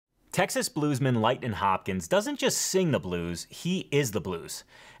Texas bluesman Lightnin Hopkins doesn't just sing the blues, he is the blues.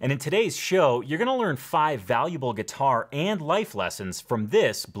 And in today's show, you're going to learn 5 valuable guitar and life lessons from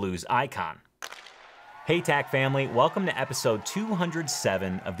this blues icon. Hey TAC family, welcome to episode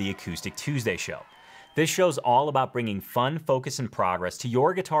 207 of the Acoustic Tuesday Show. This show's all about bringing fun, focus, and progress to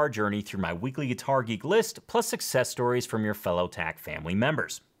your guitar journey through my weekly Guitar Geek list, plus success stories from your fellow TAC family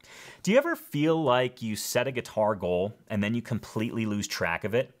members. Do you ever feel like you set a guitar goal and then you completely lose track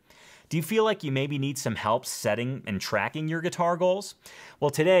of it? Do you feel like you maybe need some help setting and tracking your guitar goals? Well,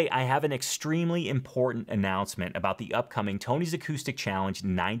 today I have an extremely important announcement about the upcoming Tony's Acoustic Challenge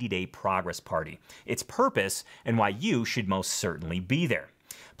 90-Day Progress Party, its purpose, and why you should most certainly be there.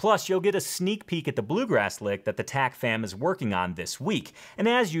 Plus, you'll get a sneak peek at the bluegrass lick that the TAC fam is working on this week. And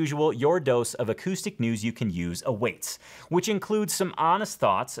as usual, your dose of acoustic news you can use awaits, which includes some honest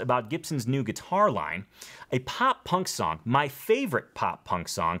thoughts about Gibson's new guitar line, a pop punk song, my favorite pop punk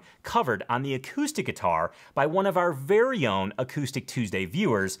song, covered on the acoustic guitar by one of our very own Acoustic Tuesday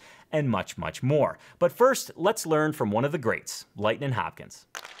viewers, and much, much more. But first, let's learn from one of the greats, Lightnin Hopkins.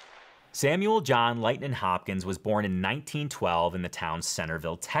 Samuel John Lightnin Hopkins was born in 1912 in the town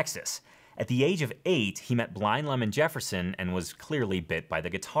Centerville, Texas. At the age of 8, he met Blind Lemon Jefferson and was clearly bit by the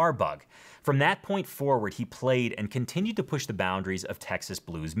guitar bug. From that point forward, he played and continued to push the boundaries of Texas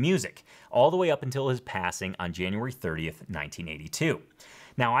blues music, all the way up until his passing on January 30th, 1982.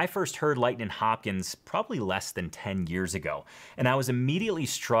 Now, I first heard Lightnin Hopkins probably less than 10 years ago, and I was immediately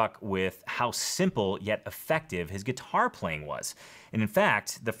struck with how simple yet effective his guitar playing was. And in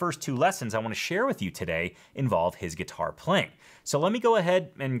fact, the first 2 lessons I want to share with you today involve his guitar playing. So let me go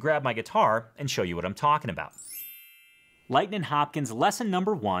ahead and grab my guitar and show you what I'm talking about. Lightnin Hopkins' lesson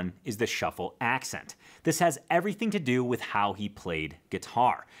number 1 is the shuffle accent. This has everything to do with how he played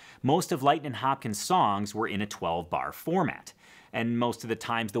guitar. Most of Lightnin Hopkins' songs were in a 12-bar format. And most of the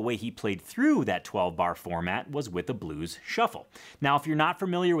times the way he played through that 12-bar format was with a blues shuffle. Now, if you're not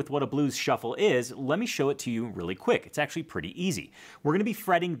familiar with what a blues shuffle is, let me show it to you really quick. It's actually pretty easy. We're going to be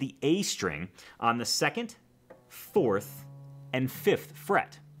fretting the A string on the 2nd, 4th, and 5th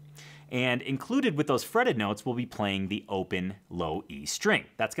fret. And included with those fretted notes, we'll be playing the open low E string.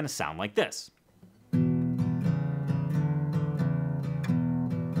 That's going to sound like this.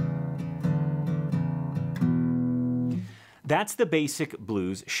 That's the basic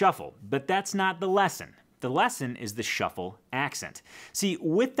blues shuffle, but that's not the lesson. The lesson is the shuffle accent. See,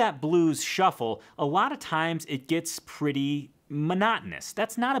 with that blues shuffle, a lot of times it gets pretty monotonous.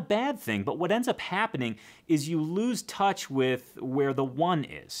 That's not a bad thing, but what ends up happening is you lose touch with where the 1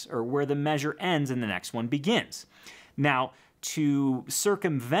 is, or where the measure ends and the next one begins. Now, to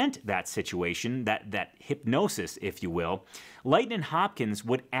circumvent that situation, that hypnosis, if you will, Lightnin Hopkins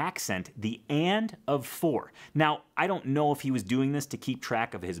would accent the and of 4. Now, I don't know if he was doing this to keep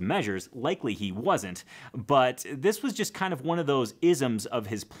track of his measures, likely he wasn't, but this was just kind of one of those isms of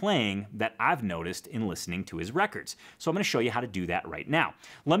his playing that I've noticed in listening to his records. So I'm going to show you how to do that right now.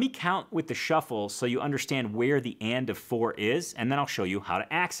 Let me count with the shuffle so you understand where the and of 4 is, and then I'll show you how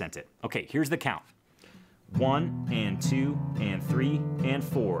to accent it. Okay, here's the count. 1 and 2 and 3 and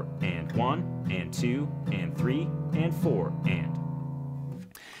 4 and 1 and 2 and 3 and 4 and.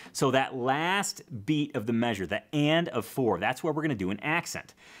 So that last beat of the measure, the and of 4, that's where we're going to do an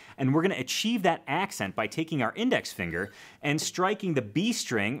accent. And we're going to achieve that accent by taking our index finger and striking the B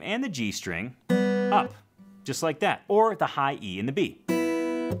string and the G string up, just like that, or the high E and the B.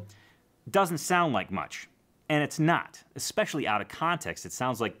 Doesn't sound like much. And it's not, especially out of context. It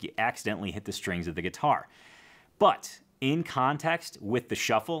sounds like you accidentally hit the strings of the guitar. But in context with the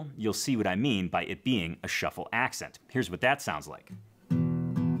shuffle, you'll see what I mean by it being a shuffle accent. Here's what that sounds like.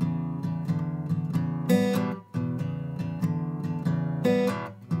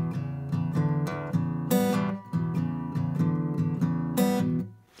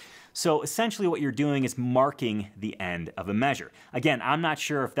 So essentially what you're doing is marking the end of a measure. Again, I'm not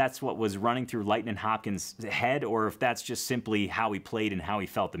sure if that's what was running through Lightnin Hopkins' head or if that's just simply how he played and how he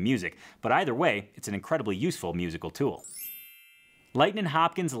felt the music, but either way, it's an incredibly useful musical tool. Lightnin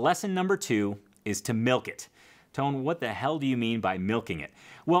Hopkins' lesson number 2 is to milk it. Tone, what the hell do you mean by milking it?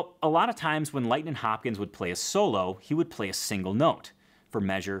 Well, a lot of times when Lightnin Hopkins would play a solo, he would play a single note for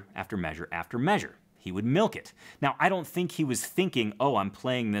measure after measure after measure. He would milk it. Now, I don't think he was thinking, oh, I'm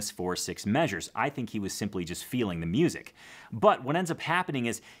playing this for 6 measures. I think he was simply just feeling the music. But what ends up happening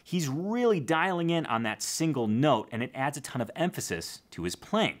is he's really dialing in on that single note, and it adds a ton of emphasis to his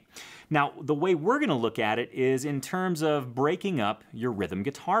playing. Now, the way we're going to look at it is in terms of breaking up your rhythm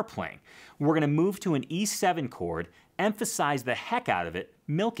guitar playing. We're going to move to an E7 chord, emphasize the heck out of it,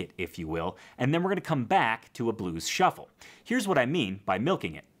 milk it, if you will, and then we're going to come back to a blues shuffle. Here's what I mean by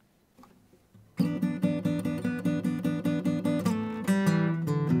milking it.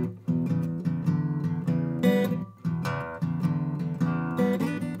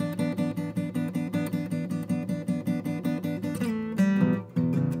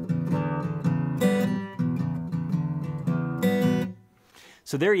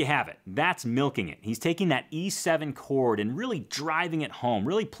 So there you have it. That's milking it. He's taking that E7 chord and really driving it home,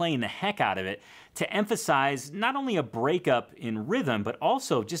 really playing the heck out of it to emphasize not only a breakup in rhythm, but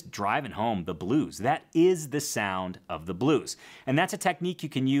also just driving home the blues. That is the sound of the blues. And that's a technique you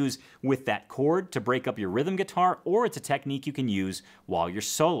can use with that chord to break up your rhythm guitar, or it's a technique you can use while you're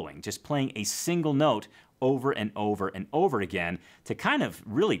soloing, just playing a single note over and over and over again to kind of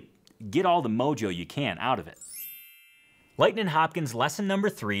really get all the mojo you can out of it. Lightnin Hopkins lesson number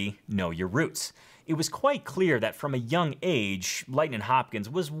 3, know your roots. It was quite clear that from a young age, Lightnin Hopkins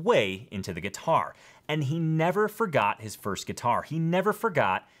was way into the guitar, and he never forgot his first guitar. He never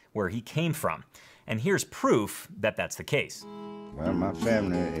forgot where he came from. And here's proof that that's the case. Well, my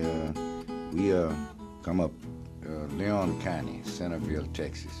family, we come up Leon County, Centerville,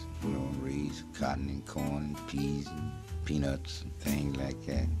 Texas. You know, raised cotton and corn and peas and peanuts and things like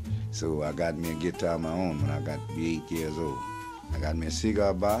that. So I got me a guitar of my own when I got to be 8 years old. I got me a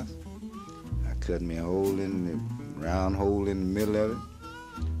cigar box. I cut me a hole in the round hole in the middle of it.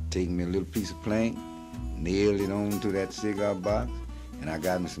 Take me a little piece of plank, nailed it onto that cigar box, and I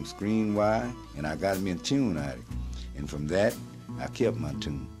got me some screen wire, and I got me a tune out of it. And from that, I kept my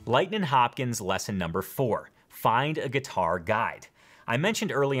tune. Lightnin Hopkins lesson number 4, find a guitar guide. I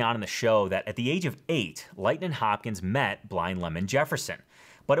mentioned early on in the show that at the age of 8, Lightnin Hopkins met Blind Lemon Jefferson.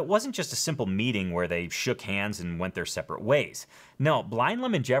 But it wasn't just a simple meeting where they shook hands and went their separate ways. No, Blind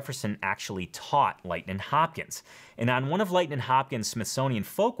Lemon Jefferson actually taught Lightnin Hopkins. And on one of Lightnin Hopkins' Smithsonian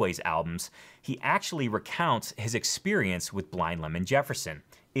Folkways albums, he actually recounts his experience with Blind Lemon Jefferson.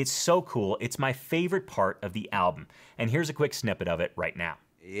 It's so cool. It's my favorite part of the album. And here's a quick snippet of it right now.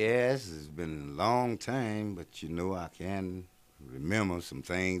 Yes, it's been a long time, but you know, I can remember some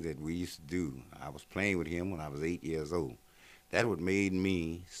things that we used to do. I was playing with him when I was 8 years old. That what made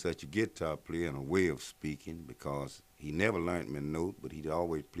me such a guitar player in a way of speaking, because he never learned me a note, but he'd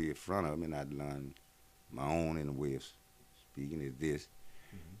always play in front of me, and I'd learn my own in a way of speaking is this.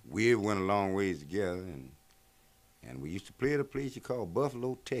 We went a long ways together, and we used to play at a place you call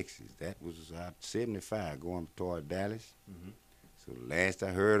Buffalo, Texas. That was out 75 going toward Dallas. So the last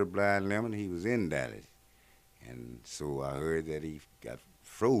I heard of Blind Lemon, he was in Dallas. And so I heard that he got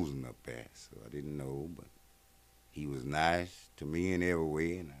frozen up there, so I didn't know, but he was nice to me in every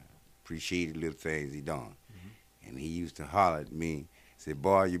way, and I appreciated little things he done. And he used to holler at me, say,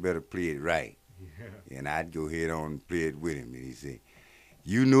 boy, you better play it right. And I'd go ahead on and play it with him. And he'd say,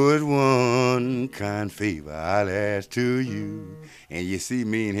 you know it's one kind favor I'll ask to you. And you see,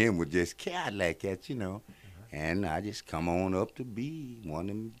 me and him would just cat like that, you know. And I just come on up to be one of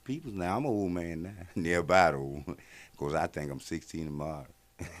them people. Now, I'm an old man now, near about old, because I think I'm 16 tomorrow.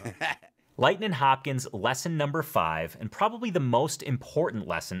 Lightnin Hopkins lesson number 5, and probably the most important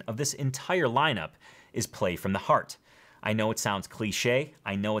lesson of this entire lineup, is play from the heart. I know it sounds cliche,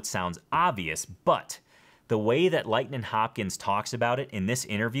 I know it sounds obvious, but the way that Lightnin Hopkins talks about it in this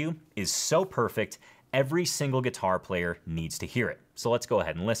interview is so perfect, every single guitar player needs to hear it. So let's go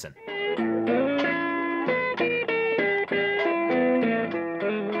ahead and listen.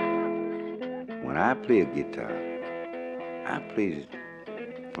 When I play a guitar, I play it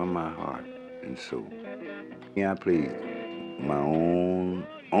from my heart and soul. Yeah, I play my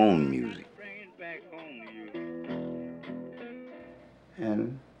own music.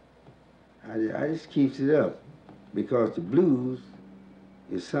 And I just keeps it up, because the blues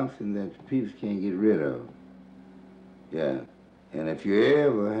is something that people can't get rid of. Yeah, and if you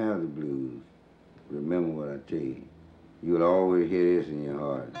ever have the blues, remember what I tell you. You'll always hear this in your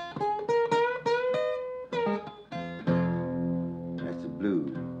heart. That's the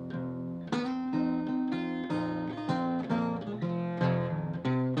blues.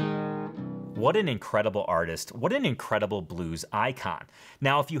 What an incredible artist. What an incredible blues icon.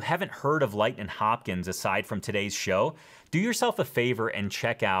 Now, if you haven't heard of Lightnin Hopkins aside from today's show, do yourself a favor and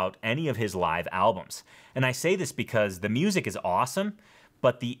check out any of his live albums. And I say this because the music is awesome,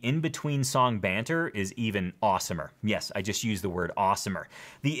 but the in-between song banter is even awesomer. Yes, I just used the word awesomer.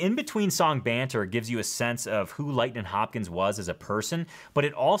 The in-between song banter gives you a sense of who Lightnin Hopkins was as a person, but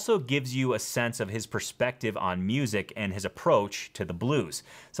it also gives you a sense of his perspective on music and his approach to the blues.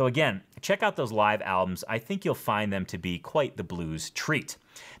 So again, check out those live albums. I think you'll find them to be quite the blues treat.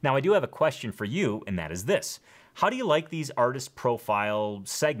 Now, I do have a question for you, and that is this. How do you like these artist profile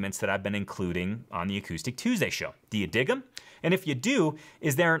segments that I've been including on the Acoustic Tuesday show? Do you dig them? And if you do,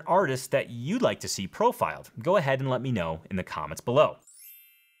 is there an artist that you'd like to see profiled? Go ahead and let me know in the comments below.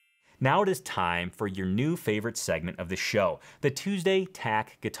 Now it is time for your new favorite segment of the show, the Tuesday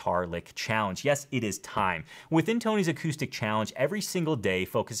Tack Guitar Lick Challenge. Yes, it is time. Within Tony's Acoustic Challenge, every single day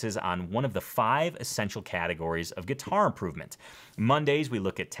focuses on one of the 5 essential categories of guitar improvement. Mondays, we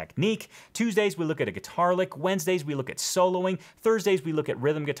look at technique. Tuesdays, we look at a guitar lick. Wednesdays, we look at soloing. Thursdays, we look at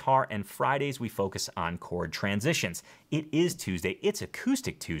rhythm guitar. And Fridays, we focus on chord transitions. It is Tuesday. It's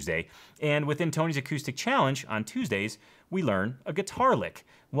Acoustic Tuesday. And within Tony's Acoustic Challenge, on Tuesdays, we learn a guitar lick.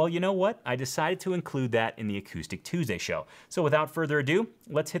 Well, you know what? I decided to include that in the Acoustic Tuesday show. So without further ado,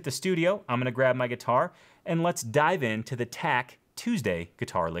 let's hit the studio. I'm gonna grab my guitar and let's dive into the Tack Tuesday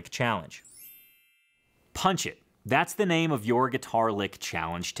Guitar Lick Challenge. Punch It. That's the name of your guitar lick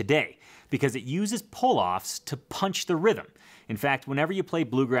challenge today because it uses pull-offs to punch the rhythm. In fact, whenever you play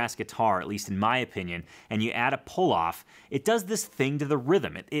bluegrass guitar, at least in my opinion, and you add a pull-off, it does this thing to the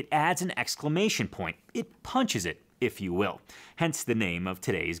rhythm. It adds an exclamation point. It punches it, if you will. Hence the name of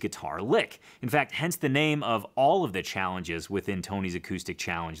today's guitar lick. In fact, hence the name of all of the challenges within Tony's Acoustic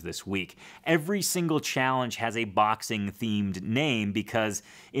Challenge this week. Every single challenge has a boxing-themed name because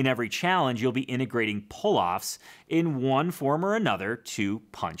in every challenge you'll be integrating pull-offs in one form or another to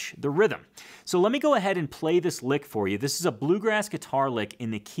punch the rhythm. So let me go ahead and play this lick for you. This is a bluegrass guitar lick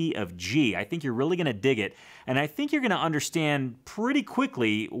in the key of G. I think you're really gonna dig it, and I think you're gonna understand pretty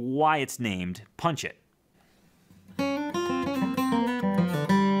quickly why it's named Punch It.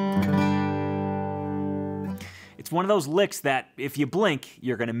 It's one of those licks that if you blink,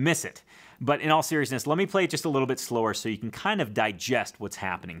 you're gonna miss it. But in all seriousness, let me play it just a little bit slower so you can kind of digest what's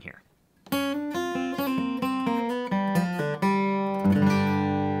happening here.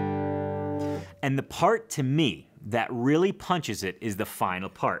 And the part to me that really punches it is the final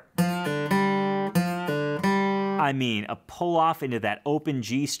part. I mean, a pull off into that open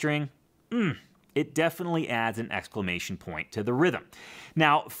G string, it definitely adds an exclamation point to the rhythm.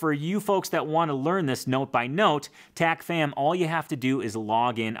 Now, for you folks that want to learn this note by note, Tack Fam, all you have to do is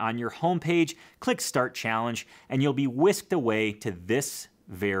log in on your homepage, click Start Challenge, and you'll be whisked away to this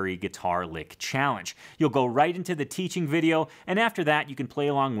very guitar lick challenge. You'll go right into the teaching video, and after that you can play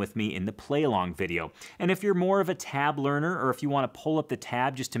along with me in the play along video. And if you're more of a tab learner, or if you want to pull up the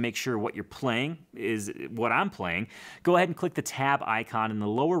tab just to make sure what you're playing is what I'm playing, go ahead and click the tab icon in the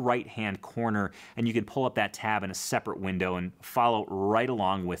lower right hand corner, and you can pull up that tab in a separate window and follow right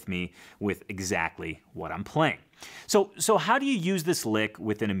along with me with exactly what I'm playing. So how do you use this lick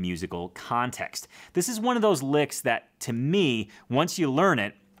within a musical context? This is one of those licks that, to me, once you learn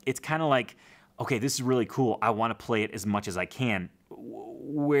it, it's kind of like, okay, this is really cool. I want to play it as much as I can.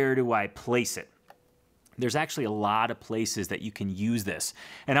 Where do I place it? There's actually a lot of places that you can use this.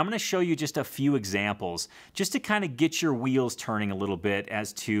 And I'm going to show you just a few examples just to kind of get your wheels turning a little bit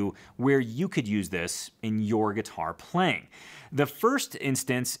as to where you could use this in your guitar playing. The first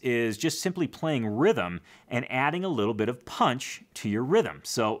instance is just simply playing rhythm and adding a little bit of punch to your rhythm.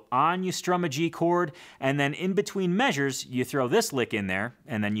 So on you strum a G chord, and then in between measures, you throw this lick in there,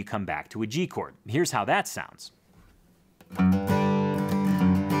 and then you come back to a G chord. Here's how that sounds.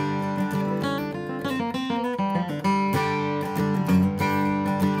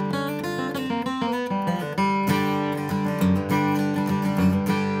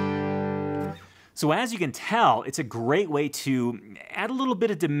 So as you can tell, it's a great way to add a little bit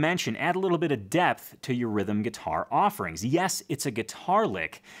of dimension, add a little bit of depth to your rhythm guitar offerings. Yes, it's a guitar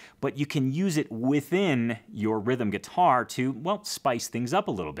lick, but you can use it within your rhythm guitar to, well, spice things up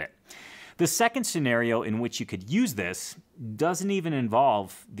a little bit. The second scenario in which you could use this doesn't even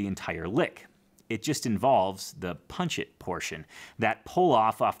involve the entire lick. It just involves the punch it portion, that pull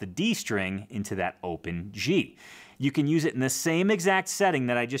off the D string into that open G. You can use it in the same exact setting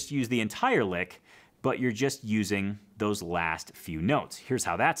that I just used the entire lick, but you're just using those last few notes. Here's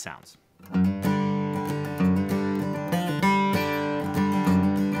how that sounds.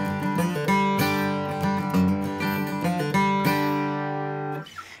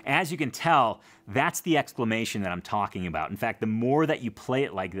 As you can tell, that's the exclamation that I'm talking about. In fact, the more that you play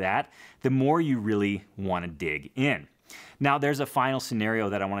it like that, the more you really want to dig in. Now, there's a final scenario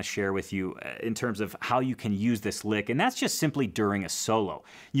that I want to share with you in terms of how you can use this lick, and that's just simply during a solo.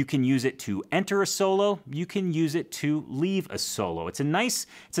 You can use it to enter a solo, you can use it to leave a solo. It's a nice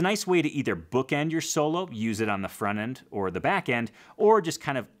way to either bookend your solo, use it on the front end or the back end, or just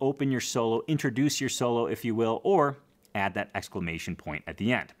kind of open your solo, introduce your solo, if you will, or add that exclamation point at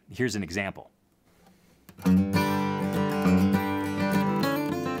the end. Here's an example.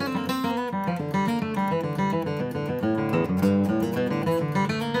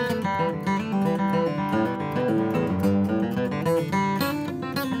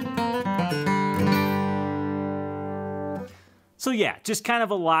 So yeah, just kind of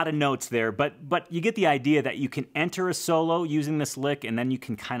a lot of notes there, but you get the idea that you can enter a solo using this lick, and then you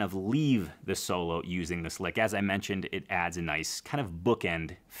can kind of leave the solo using this lick. As I mentioned, it adds a nice kind of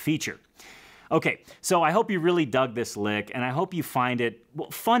bookend feature. Okay, so I hope you really dug this lick, and I hope you find it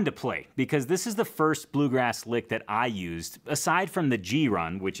fun to play, because this is the first bluegrass lick that I used, aside from the G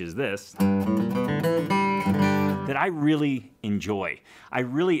run, which is this, that I really enjoy.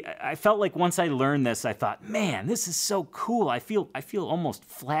 I felt like once I learned this, I thought, man, this is so cool. I feel almost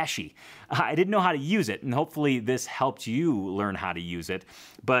flashy. I didn't know how to use it, and hopefully this helped you learn how to use it.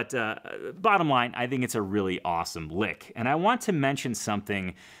 But bottom line, I think it's a really awesome lick. And I want to mention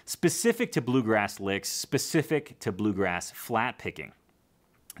something specific to bluegrass licks, specific to bluegrass flat picking.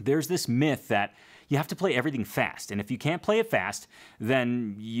 There's this myth that you have to play everything fast, and if you can't play it fast,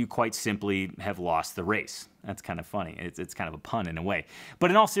 then you quite simply have lost the race. That's kind of funny. It's kind of a pun in a way. But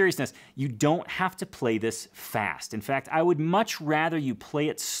in all seriousness, you don't have to play this fast. In fact, I would much rather you play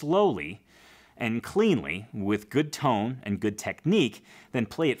it slowly and cleanly with good tone and good technique than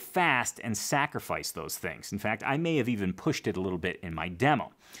play it fast and sacrifice those things. In fact, I may have even pushed it a little bit in my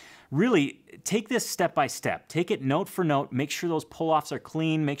demo. Really, take this step by step. Take it note for note. Make sure those pull-offs are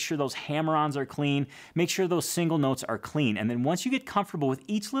clean. Make sure those hammer-ons are clean. Make sure those single notes are clean. And then once you get comfortable with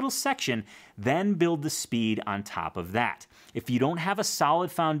each little section, then build the speed on top of that. If you don't have a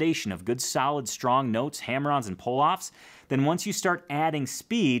solid foundation of good, solid, strong notes, hammer-ons, and pull-offs, then once you start adding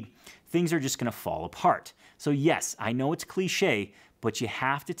speed, things are just going to fall apart. So yes, I know it's cliche, but you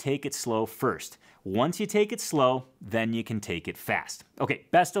have to take it slow first. Once you take it slow, then you can take it fast. Okay,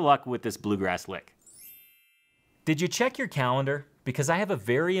 best of luck with this bluegrass lick. Did you check your calendar? Because I have a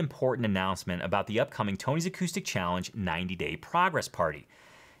very important announcement about the upcoming Tony's Acoustic Challenge 90-Day Progress Party.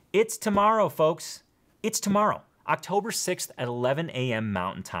 It's tomorrow, folks. It's tomorrow. October 6th at 11 a.m.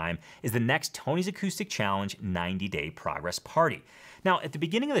 Mountain Time is the next Tony's Acoustic Challenge 90-Day Progress Party. Now, at the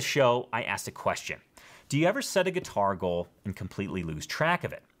beginning of the show, I asked a question. Do you ever set a guitar goal and completely lose track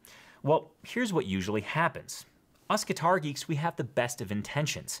of it? Well, here's what usually happens. Us guitar geeks, we have the best of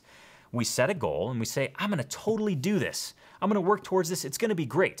intentions. We set a goal and we say, I'm gonna totally do this. I'm gonna work towards this, it's gonna be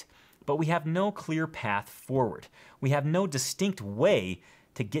great. But we have no clear path forward. We have no distinct way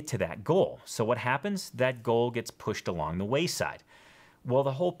to get to that goal. So what happens? That goal gets pushed along the wayside. Well,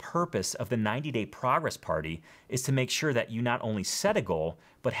 the whole purpose of the 90-Day Progress Party is to make sure that you not only set a goal,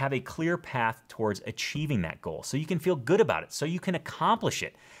 but have a clear path towards achieving that goal. So you can feel good about it, so you can accomplish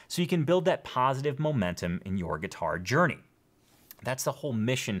it, so you can build that positive momentum in your guitar journey. That's the whole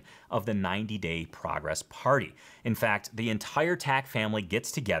mission of the 90-Day Progress Party. In fact, the entire TAC family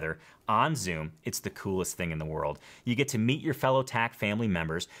gets together on Zoom. It's the coolest thing in the world. You get to meet your fellow TAC family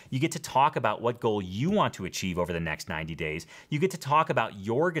members. You get to talk about what goal you want to achieve over the next 90 days. You get to talk about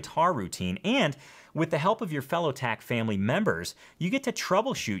your guitar routine, and with the help of your fellow TAC family members, you get to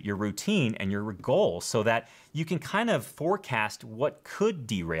troubleshoot your routine and your goal so that you can kind of forecast what could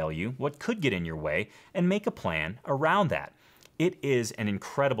derail you, what could get in your way, and make a plan around that. It is an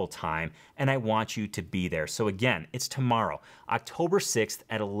incredible time, and I want you to be there. So again, it's tomorrow, October 6th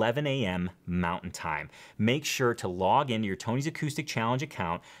at 11 a.m. Mountain Time. Make sure to log into your Tony's Acoustic Challenge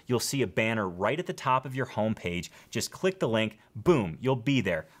account. You'll see a banner right at the top of your homepage. Just click the link, boom, you'll be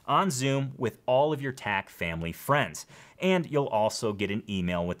there on Zoom with all of your TAC family friends. And you'll also get an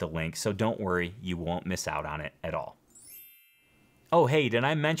email with the link, so don't worry, you won't miss out on it at all. Oh, hey, did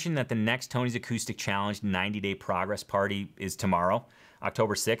I mention that the next Tony's Acoustic Challenge 90-Day Progress Party is tomorrow,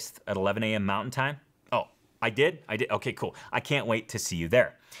 October 6th at 11 a.m. Mountain Time? Oh, I did? Okay, cool. I can't wait to see you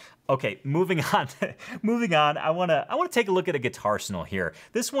there. Okay, moving on. I wanna take a look at a guitarsenal here.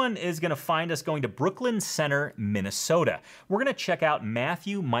 This one is gonna find us going to Brooklyn Center, Minnesota. We're gonna check out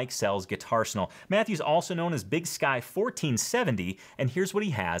Matthew Mikesell's guitarsenal. Matthew's also known as Big Sky 1470, and here's what he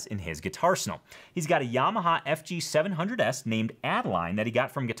has in his guitarsenal. He's got a Yamaha FG 700S named Adeline that he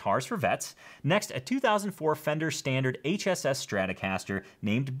got from Guitars for Vets. Next, a 2004 Fender Standard HSS Stratocaster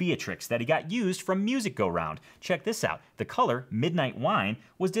named Beatrix that he got used from Music Go Round. Check this out. The color, Midnight Wine,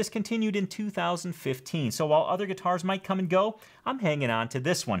 was discontinued in 2015, so while other guitars might come and go, I'm hanging on to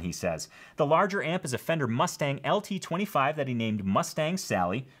this one, he says. The larger amp is a Fender Mustang LT25 that he named Mustang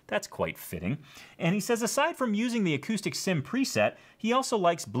Sally. That's quite fitting. And he says aside from using the Acoustic Sim preset, he also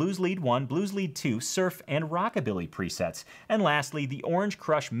likes Blues Lead 1, Blues Lead 2, Surf, and Rockabilly presets. And lastly, the Orange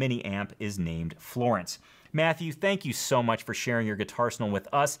Crush Mini amp is named Florence. Matthew, thank you so much for sharing your guitarsenal with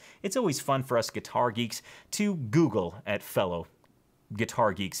us. It's always fun for us guitar geeks to Google at fellow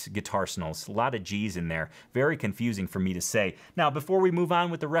guitar geeks guitarsenals. A lot of G's in there. Very confusing for me to say. Now, before we move on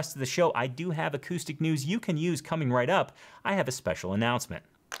with the rest of the show, I do have acoustic news you can use coming right up. I have a special announcement.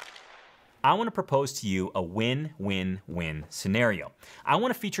 I want to propose to you a win-win-win scenario. I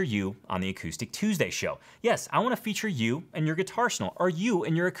want to feature you on the Acoustic Tuesday show. Yes, I want to feature you and your Guitar Arsenal, or you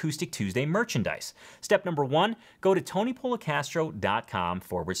and your Acoustic Tuesday merchandise. Step number 1, go to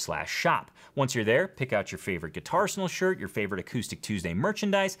tonypolicastro.com/shop. Once you're there, pick out your favorite Guitar Arsenal shirt, your favorite Acoustic Tuesday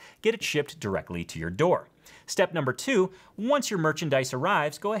merchandise, get it shipped directly to your door. Step number 2, once your merchandise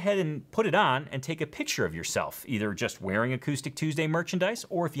arrives, go ahead and put it on and take a picture of yourself, either just wearing Acoustic Tuesday merchandise,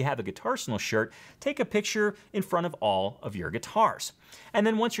 or if you have a Guitar Arsenal shirt, take a picture in front of all of your guitars. And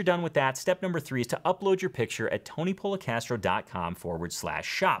then once you're done with that, step number 3 is to upload your picture at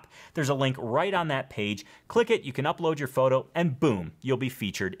tonypolicastro.com/shop. There's a link right on that page. Click it, you can upload your photo, and boom, you'll be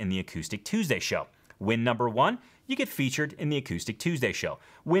featured in the Acoustic Tuesday show. Win number 1, you get featured in the Acoustic Tuesday show.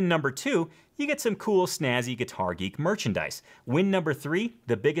 Win number 2, you get some cool, snazzy Guitar Geek merchandise. Win number 3,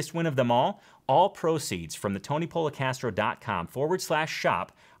 the biggest win of them all proceeds from the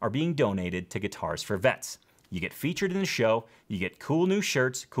tonypolicastro.com/shop are being donated to Guitars for Vets. You get featured in the show, you get cool new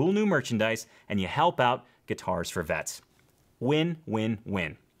shirts, cool new merchandise, and you help out Guitars for Vets. Win, win,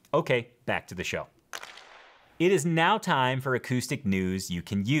 win. Okay, back to the show. It is now time for acoustic news you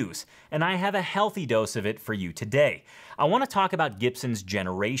can use, and I have a healthy dose of it for you today. I want to talk about Gibson's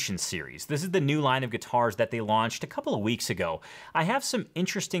Generation series. This is the new line of guitars that they launched a couple of weeks ago. I have some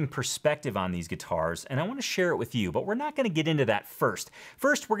interesting perspective on these guitars, and I want to share it with you, but we're not going to get into that first.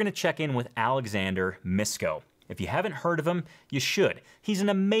 First, we're going to check in with Alexander Misko. If you haven't heard of him, you should. He's an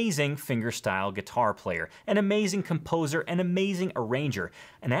amazing fingerstyle guitar player, an amazing composer, an amazing arranger.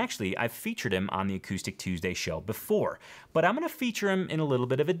 And actually, I've featured him on the Acoustic Tuesday show before, but I'm going to feature him in a little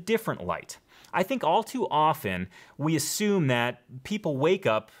bit of a different light. I think all too often, we assume that people wake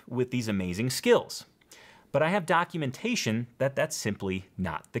up with these amazing skills. But I have documentation that that's simply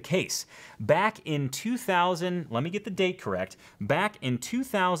not the case. Back in 2000, let me get the date correct, back in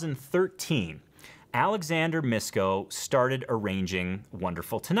 2013, Alexander Misko started arranging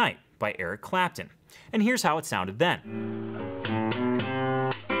Wonderful Tonight by Eric Clapton. And here's how it sounded then.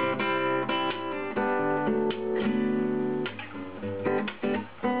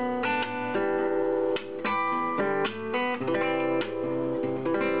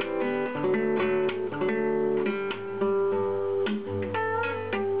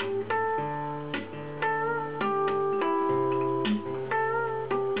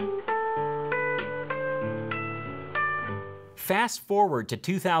 Fast forward to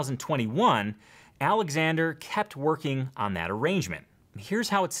 2021, Alexander kept working on that arrangement. Here's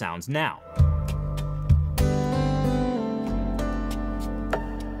how it sounds now.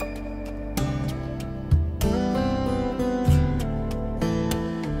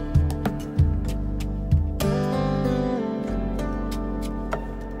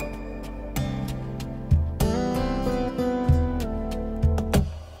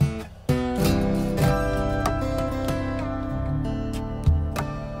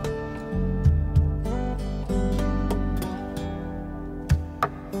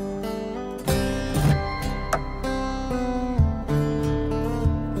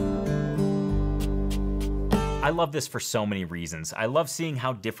 I love this for so many reasons. I love seeing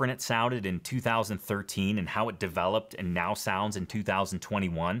how different it sounded in 2013 and how it developed and now sounds in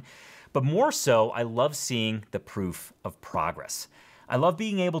 2021. But more so, I love seeing the proof of progress. I love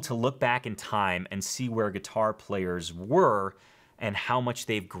being able to look back in time and see where guitar players were and how much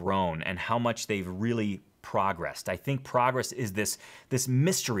they've grown and how much they've really progressed. I think progress is this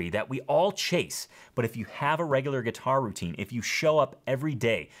mystery that we all chase, but if you have a regular guitar routine, if you show up every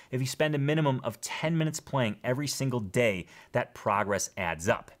day, if you spend a minimum of 10 minutes playing every single day, that progress adds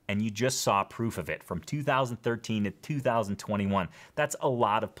up. And you just saw proof of it from 2013 to 2021. That's a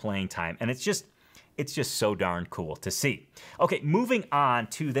lot of playing time, and it's just so darn cool to see. Okay, moving on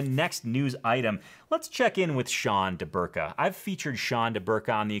to the next news item. Let's check in with Sean DeBurka. I've featured Sean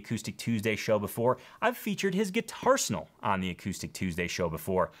DeBurka on the Acoustic Tuesday show before. I've featured his Guitar Arsenal on the Acoustic Tuesday show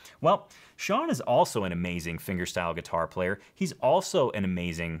before. Well, Sean is also an amazing fingerstyle guitar player. He's also an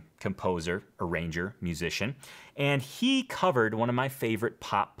amazing composer, arranger, musician, and he covered one of my favorite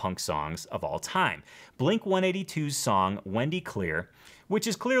pop punk songs of all time, Blink-182's song Wendy Clear, which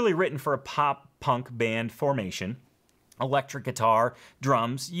is clearly written for a pop punk band formation, electric guitar,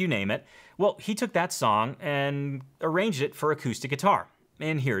 drums, you name it. Well, he took that song and arranged it for acoustic guitar,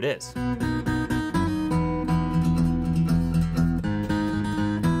 and here it is.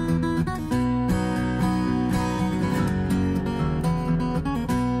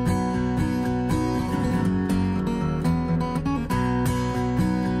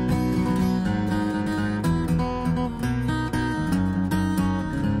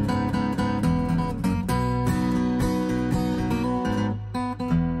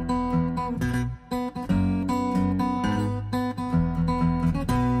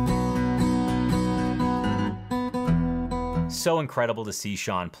 so incredible to see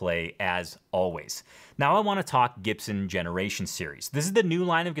Sean play, as always. Now I want to talk Gibson Generation Series. This is the new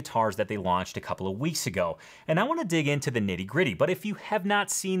line of guitars that they launched a couple of weeks ago, and I want to dig into the nitty-gritty. But if you have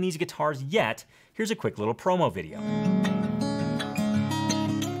not seen these guitars yet, here's a quick little promo video.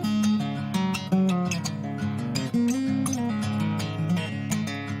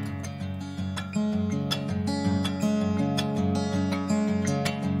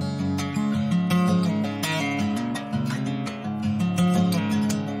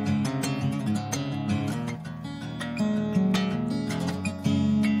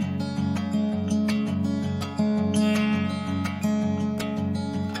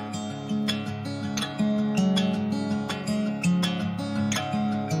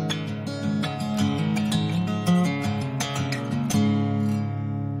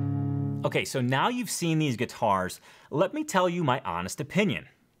 Okay, so now you've seen these guitars, let me tell you my honest opinion.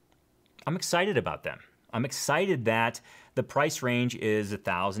 I'm excited about them. I'm excited that the price range is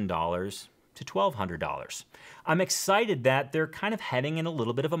 $1,000 to $1,200. I'm excited that they're kind of heading in a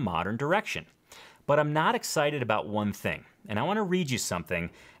little bit of a modern direction. But I'm not excited about one thing, and I want to read you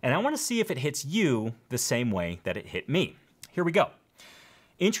something, and I want to see if it hits you the same way that it hit me. Here we go.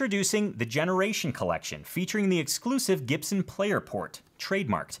 Introducing the Generation Collection, featuring the exclusive Gibson player port,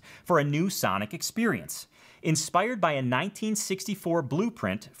 trademarked, for a new sonic experience. Inspired by a 1964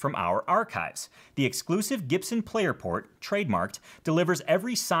 blueprint from our archives, the exclusive Gibson player port, trademarked, delivers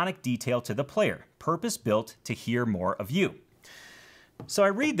every sonic detail to the player, purpose-built to hear more of you. So I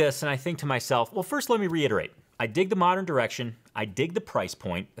read this and I think to myself, well, first let me reiterate. I dig the modern direction, I dig the price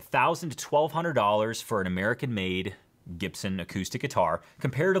point, $1,000 to $1,200 for an American-made Gibson acoustic guitar.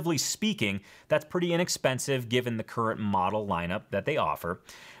 Comparatively speaking, that's pretty inexpensive given the current model lineup that they offer.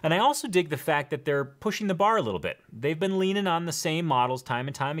 And I also dig the fact that they're pushing the bar a little bit. They've been leaning on the same models time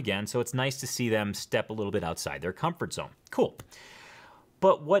and time again, so it's nice to see them step a little bit outside their comfort zone. Cool.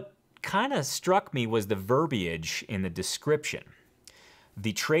 But what kind of struck me was the verbiage in the description.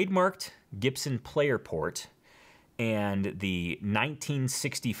 The trademarked Gibson player port and the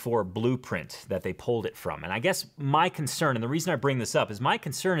 1964 blueprint that they pulled it from. And I guess my concern, and the reason I bring this up, is my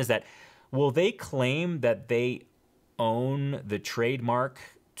concern is that will they claim that they own the trademark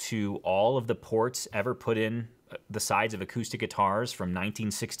to all of the ports ever put in the sides of acoustic guitars from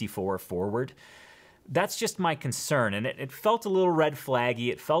 1964 forward? That's just my concern, and it felt a little red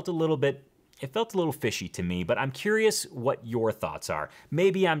flaggy. It felt a little fishy to me, but I'm curious what your thoughts are.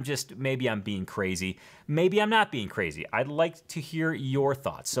 Maybe I'm being crazy. Maybe I'm not being crazy. I'd like to hear your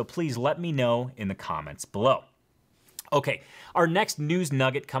thoughts, so please let me know in the comments below. Okay, our next news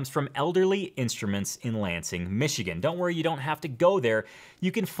nugget comes from Elderly Instruments in Lansing, Michigan. Don't worry, you don't have to go there. You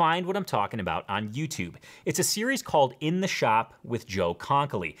can find what I'm talking about on YouTube. It's a series called In the Shop with Joe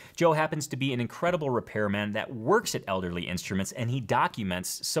Konkoly. Joe happens to be an incredible repairman that works at Elderly Instruments, and he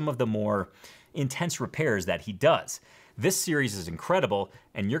documents some of the more intense repairs that he does. This series is incredible,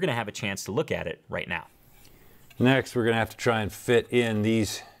 and you're gonna have a chance to look at it right now. Next, we're gonna have to try and fit in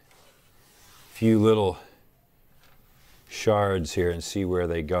these few little shards here and see where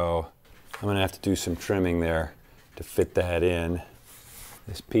they go. I'm gonna have to do some trimming there to fit that in.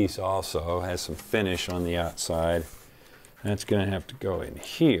 This piece also has some finish on the outside. That's gonna have to go in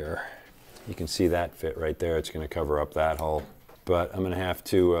here. You can see that fit right there. It's gonna cover up that hole. But I'm gonna have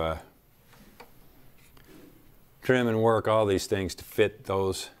to trim and work all these things to fit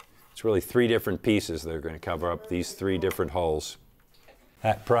those. It's really 3 different pieces that are gonna cover up these 3 different holes.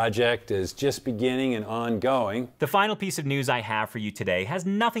 That project is just beginning and ongoing. The final piece of news I have for you today has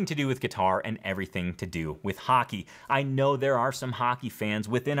nothing to do with guitar and everything to do with hockey. I know there are some hockey fans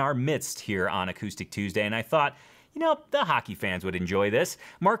within our midst here on Acoustic Tuesday, and I thought, you know, the hockey fans would enjoy this.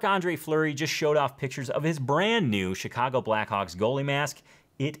 Marc-Andre Fleury just showed off pictures of his brand new Chicago Blackhawks goalie mask.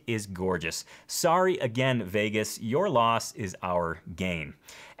 It is gorgeous. Sorry again, Vegas, your loss is our gain.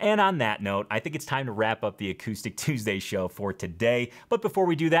 And on that note, I think it's time to wrap up the Acoustic Tuesday show for today. But before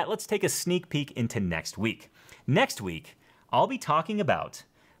we do that, let's take a sneak peek into next week. Next week, I'll be talking about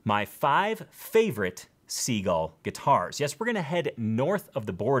my 5 favorite Seagull guitars. Yes, we're gonna head north of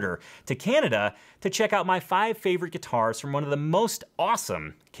the border to Canada to check out my 5 favorite guitars from one of the most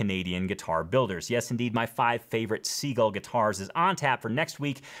awesome Canadian guitar builders. Yes, indeed, my 5 favorite Seagull guitars is on tap for next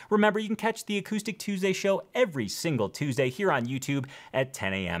week. Remember, you can catch the Acoustic Tuesday show every single Tuesday here on YouTube at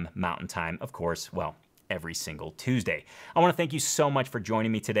 10 a.m. Mountain Time, of course, well, every single Tuesday. I want to thank you so much for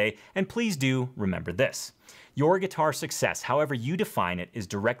joining me today, and please do remember this. Your guitar success, however you define it, is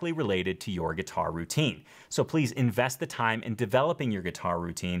directly related to your guitar routine. So please invest the time in developing your guitar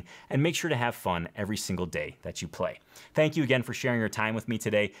routine and make sure to have fun every single day that you play. Thank you again for sharing your time with me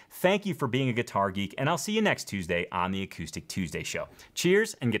today. Thank you for being a guitar geek, and I'll see you next Tuesday on the Acoustic Tuesday Show.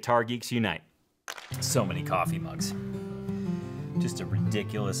 Cheers, and Guitar Geeks Unite. So many coffee mugs. Just a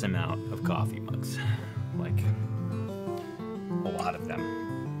ridiculous amount of coffee mugs. Like, a lot of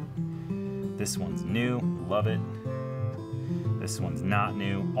them. This one's new, love it. This one's not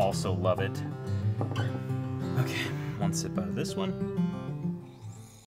new, also love it. Okay, one sip out of this one.